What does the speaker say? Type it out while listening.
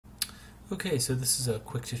Okay, so this is a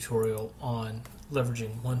quick tutorial on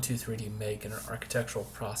leveraging 123D Make in an architectural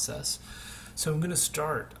process. So I'm going to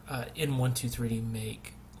start in 123D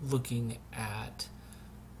Make looking at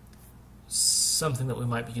something that we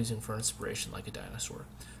might be using for inspiration, like a dinosaur.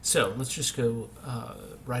 So let's just go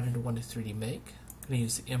right into 123D Make. I'm going to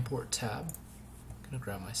use the Import tab. I'm going to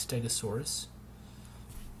grab my Stegosaurus,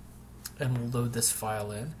 and we'll load this file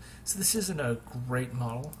in. So this isn't a great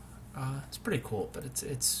model. It's pretty cool, but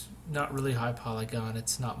it's not really high polygon.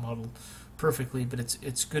 It's not modeled perfectly, but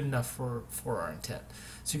it's good enough for our intent.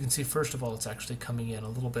 So you can see, first of all, it's actually coming in a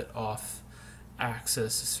little bit off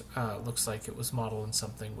axis. Looks like it was modeled in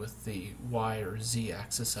something with the Y or Z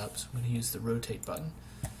axis up. So I'm going to use the rotate button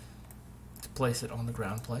to place it on the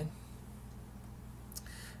ground plane.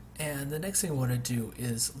 And the next thing I want to do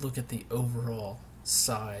is look at the overall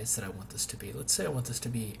size that I want this to be. Let's say I want this to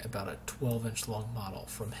be about a 12-inch long model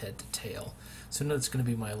from head to tail. So now it's going to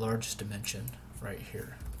be my largest dimension right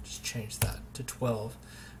here. Just change that to 12.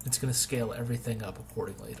 It's going to scale everything up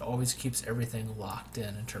accordingly. It always keeps everything locked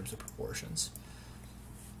in terms of proportions.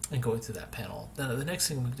 And going through that panel. Now the next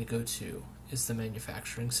thing I'm going to go to is the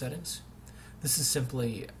manufacturing settings. This is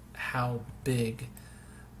simply how big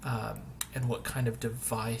and what kind of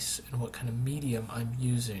device and what kind of medium I'm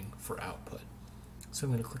using for output. So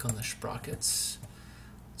I'm going to click on the sprockets.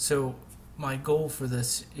 So my goal for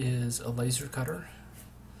this is a laser cutter,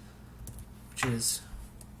 which is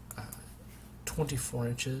 24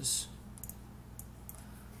 inches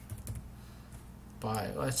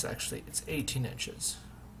by, well, it's 18 inches.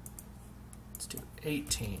 Let's do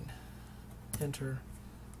 18, enter,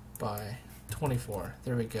 by 24.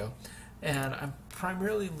 There we go. And I'm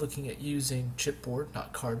primarily looking at using chipboard,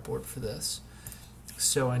 not cardboard, for this.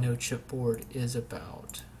 So I know chipboard is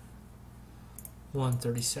about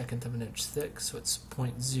 1/32 of an inch thick, so it's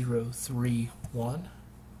 0.031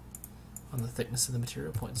 on the thickness of the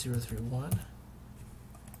material, 0.031.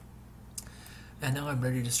 And now I'm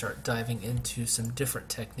ready to start diving into some different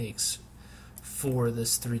techniques for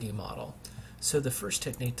this 3D model. So the first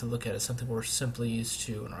technique to look at is something we're simply used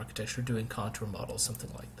to in architecture, doing contour models,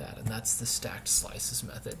 something like that, and that's the stacked slices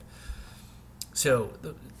method. So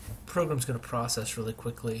the program's going to process really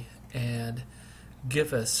quickly and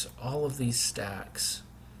give us all of these stacks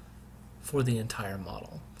for the entire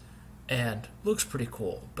model. And looks pretty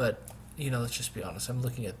cool, but let's just be honest, I'm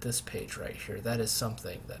looking at this page right here. That is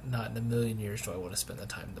something that not in a million years do I want to spend the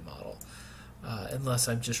time to model, unless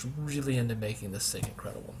I'm just really into making this thing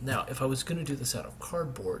incredible. Now, if I was going to do this out of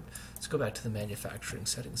cardboard, let's go back to the manufacturing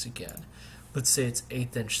settings again. Let's say it's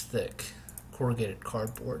 1/8 inch thick corrugated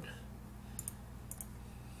cardboard.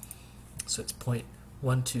 So it's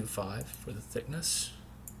 0.125 for the thickness,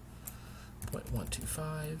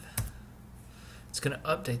 0.125. It's going to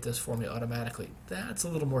update this for me automatically. That's a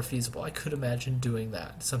little more feasible. I could imagine doing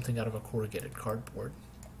that, something out of a corrugated cardboard.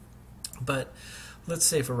 But let's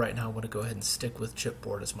say for right now I want to go ahead and stick with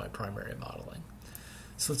chipboard as my primary modeling.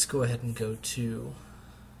 So let's go ahead and go to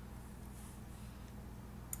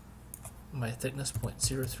my thickness,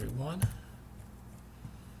 0.031.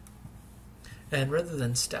 And rather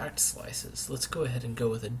than stacked slices, let's go ahead and go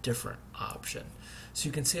with a different option. So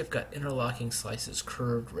you can see I've got interlocking slices,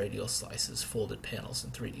 curved radial slices, folded panels,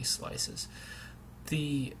 and 3D slices.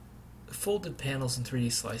 The folded panels and 3D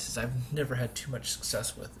slices I've never had too much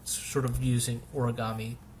success with. It's sort of using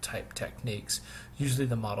origami type techniques. Usually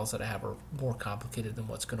the models that I have are more complicated than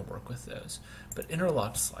what's going to work with those. But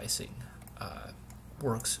interlocked slicing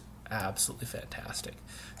works absolutely fantastic.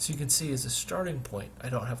 So you can see as a starting point, I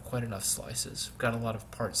don't have quite enough slices. I've got a lot of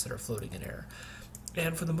parts that are floating in air.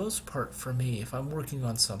 And for the most part, for me, if I'm working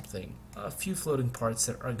on something, a few floating parts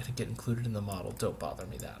that are going to get included in the model don't bother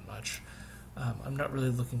me that much. I'm not really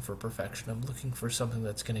looking for perfection. I'm looking for something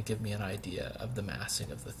that's going to give me an idea of the massing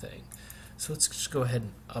of the thing. So let's just go ahead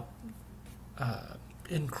and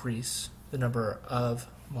increase the number of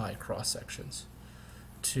my cross sections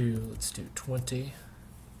to, let's do 20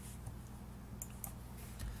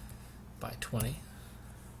 by 20.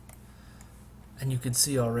 And you can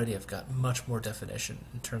see already I've got much more definition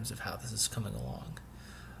in terms of how this is coming along.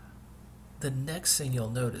 The next thing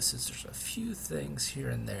you'll notice is there's a few things here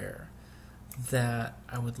and there that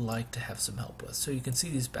I would like to have some help with. So you can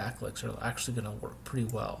see these back legs are actually going to work pretty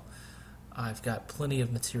well. I've got plenty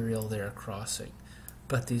of material there crossing,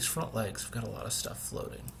 but these front legs have got a lot of stuff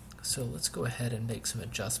floating. So let's go ahead and make some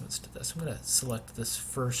adjustments to this. I'm going to select this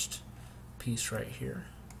first piece right here.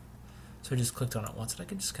 So I just clicked on it once, and I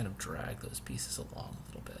can just kind of drag those pieces along a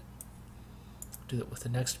little bit. Do that with the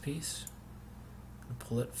next piece. And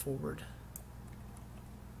pull it forward.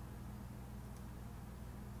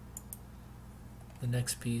 the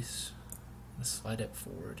next piece, going to slide it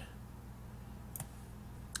forward.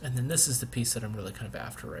 And then this is the piece that I'm really kind of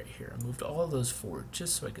after right here. I moved all of those forward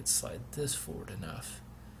just so I could slide this forward enough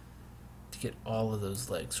to get all of those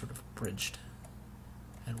legs sort of bridged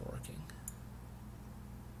and working.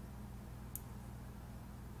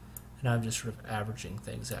 And I'm just sort of averaging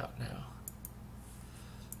things out now.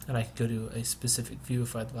 And I can go to a specific view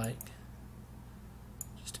if I'd like,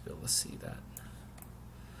 just to be able to see that.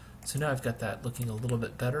 So now I've got that looking a little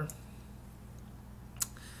bit better.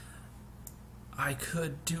 I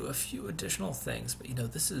could do a few additional things, but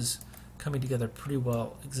this is coming together pretty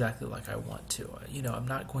well exactly like I want to. I'm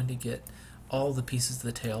not going to get all the pieces of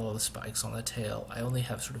the tail, all the spikes on the tail. I only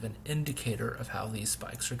have sort of an indicator of how these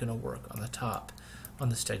spikes are going to work on the top on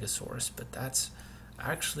the Stegosaurus, but that's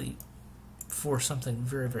actually, for something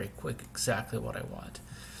very, very quick, exactly what I want.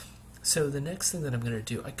 So the next thing that I'm going to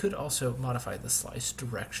do, I could also modify the slice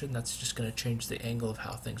direction. That's just going to change the angle of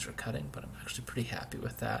how things are cutting, but I'm actually pretty happy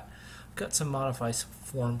with that. I've got some modify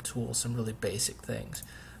form tools, some really basic things,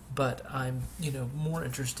 but I'm more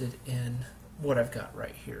interested in what I've got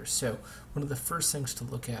right here. So one of the first things to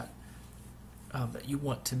look at that you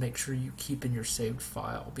want to make sure you keep in your saved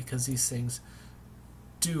file, because these things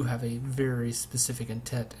do have a very specific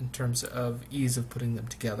intent in terms of ease of putting them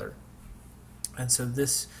together. And so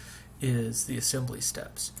this is the assembly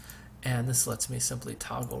steps, and this lets me simply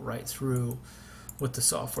toggle right through what the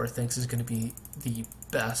software thinks is going to be the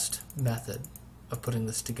best method of putting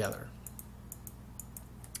this together.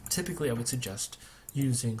 Typically I would suggest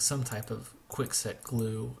using some type of quick set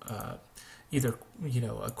glue, either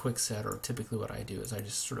a quick set, or typically what I do is I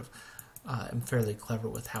just sort of am fairly clever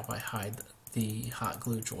with how I hide the hot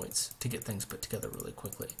glue joints to get things put together really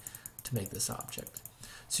quickly to make this object.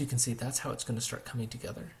 So you can see that's how it's going to start coming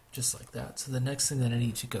together, just like that. So the next thing that I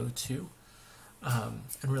need to go to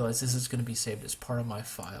and realize this is going to be saved as part of my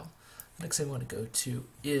file. The next thing I want to go to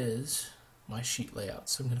is my sheet layout.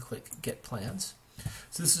 So I'm going to click Get Plans.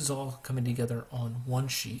 So this is all coming together on one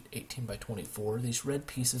sheet, 18 by 24. These red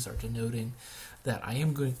pieces are denoting that I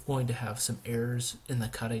am going to have some errors in the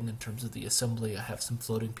cutting in terms of the assembly. I have some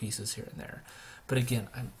floating pieces here and there. But again,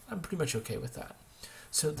 I'm pretty much okay with that.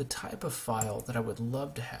 So the type of file that I would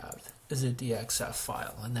love to have is a DXF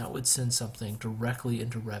file, and that would send something directly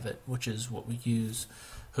into Revit, which is what we use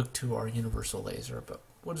hooked to our universal laser. But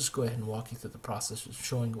we'll just go ahead and walk you through the process of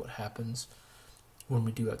showing what happens when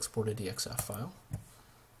we do export a DXF file.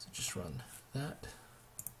 So just run that.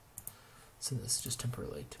 Send this just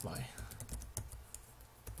temporarily to my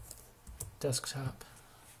desktop.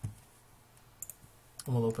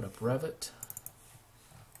 And we'll open up Revit.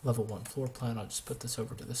 Level 1 floor plan. I'll just put this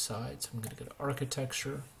over to the side. So I'm going to go to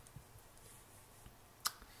Architecture.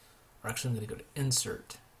 Or actually I'm going to go to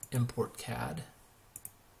Insert, Import CAD.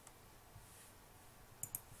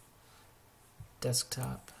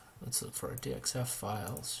 Desktop. Let's look for our DXF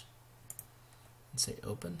files and say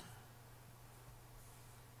Open.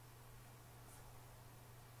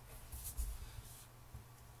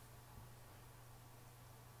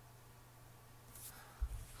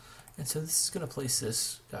 And so this is going to place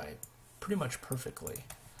this guy pretty much perfectly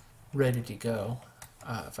ready to go.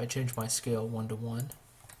 If I change my scale 1 to 1, you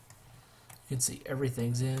can see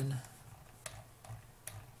everything's in.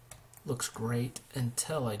 Looks great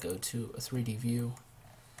until I go to a 3D view,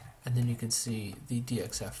 and then you can see the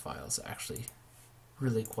DXF file is actually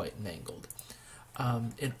really quite mangled.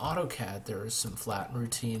 In AutoCAD there is some flatten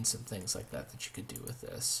routines, some things like that that you could do with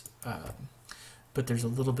this. But there's a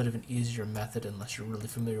little bit of an easier method unless you're really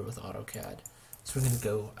familiar with AutoCAD. So we're going to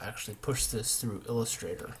go actually push this through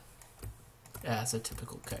Illustrator as a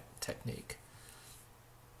typical technique.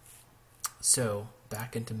 So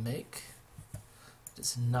back into Make.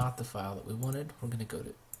 It's not the file that we wanted. We're going to go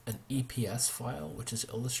to an EPS file, which is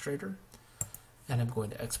Illustrator, and I'm going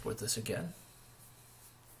to export this again.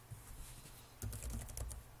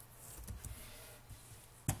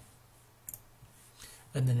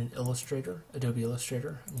 And then in Illustrator, Adobe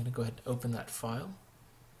Illustrator, I'm going to go ahead and open that file.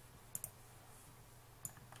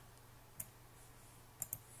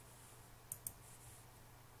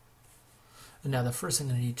 And now the first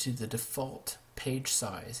thing I need to do, the default page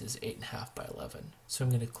size is 8.5 by 11. So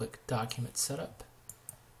I'm going to click Document Setup,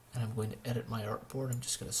 and I'm going to edit my artboard. I'm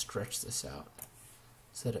just going to stretch this out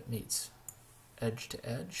so that it meets edge to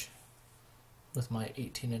edge with my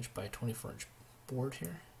 18-inch by 24-inch board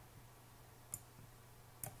here.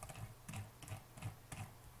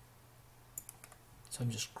 So I'm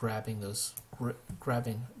just grabbing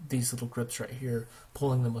these little grips right here,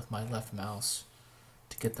 pulling them with my left mouse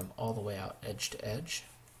to get them all the way out edge to edge.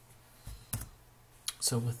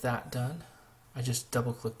 So with that done, I just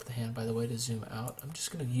double-clicked the hand, by the way, to zoom out. I'm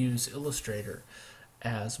just going to use Illustrator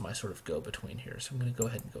as my sort of go-between here. So I'm going to go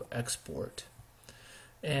ahead and go Export.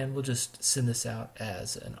 And we'll just send this out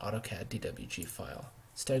as an AutoCAD DWG file.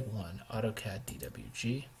 Steg 1, AutoCAD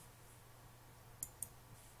DWG.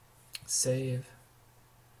 Save.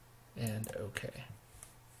 And OK.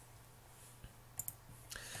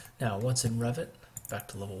 Now, once in Revit, back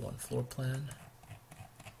to level 1 floor plan.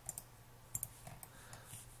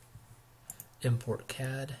 Import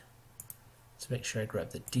CAD. Let's make sure I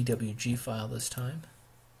grab the DWG file this time.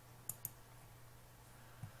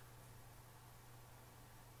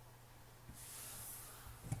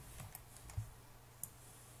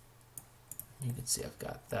 You can see I've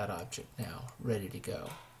got that object now ready to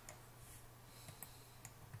go.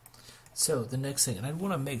 So the next thing, and I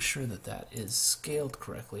want to make sure that that is scaled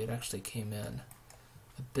correctly. It actually came in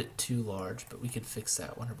a bit too large, but we can fix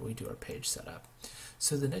that whenever we do our page setup.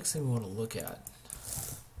 So the next thing we want to look at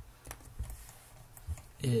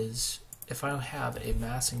is if I have a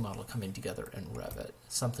massing model coming together in Revit,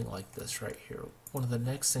 something like this right here, one of the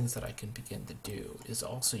next things that I can begin to do is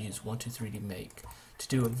also use 123D Make to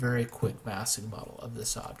do a very quick massing model of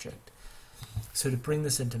this object. So to bring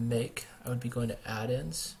this into Make, I would be going to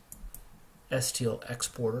Add-ins, STL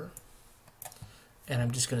Exporter, and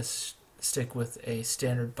I'm just going to stick with a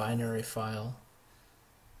standard binary file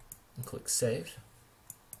and click Save.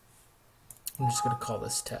 I'm just going to call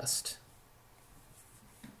this Test.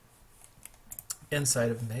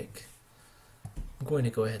 Inside of Make, I'm going to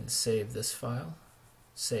go ahead and save this file,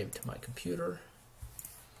 save to my computer,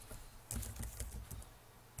 and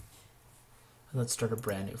let's start a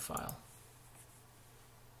brand new file.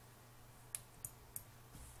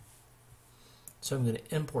 So I'm going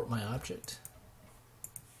to import my object,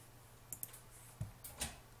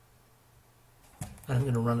 and I'm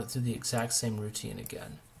going to run it through the exact same routine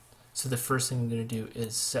again. So the first thing I'm going to do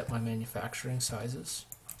is set my manufacturing sizes,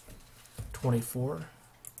 24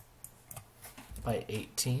 by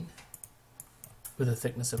 18 with a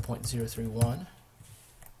thickness of 0.031.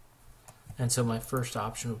 And so my first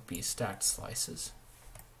option would be stacked slices.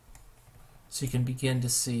 So you can begin to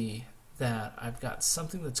see that I've got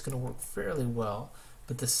something that's going to work fairly well,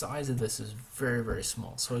 but the size of this is very, very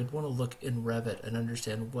small. So I'd want to look in Revit and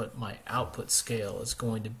understand what my output scale is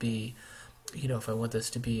going to be. You know, if I want this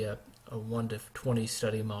to be a 1 to 20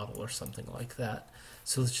 study model or something like that.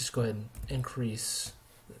 So let's just go ahead and increase,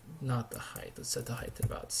 not the height, let's set the height at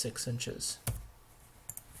about 6 inches.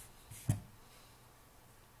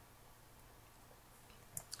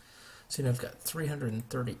 So now I've got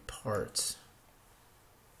 330 parts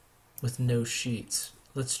with no sheets.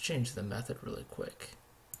 Let's change the method really quick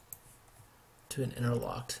to an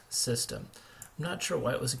interlocked system. I'm not sure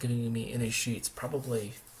why it wasn't giving me any sheets,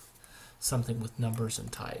 probably something with numbers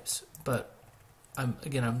and types, but I'm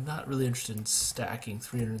not really interested in stacking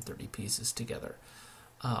 330 pieces together,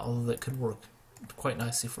 although that could work quite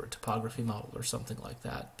nicely for a topography model or something like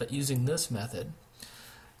that. But using this method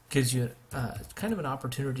gives you kind of an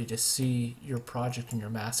opportunity to see your project and your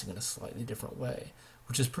massing in a slightly different way,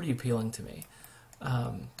 which is pretty appealing to me.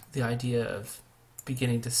 The idea of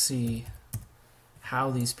beginning to see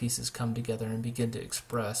how these pieces come together and begin to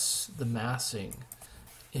express the massing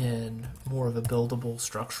in more of a buildable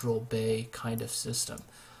structural bay kind of system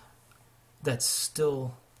that's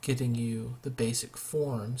still getting you the basic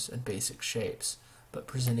forms and basic shapes, but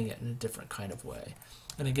presenting it in a different kind of way.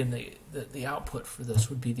 And again, the output for this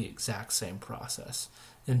would be the exact same process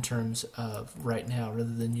in terms of right now,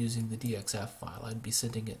 rather than using the DXF file, I'd be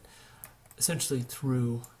sending it essentially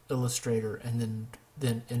through Illustrator and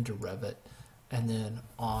then into Revit and then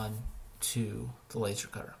on to the laser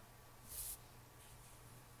cutter.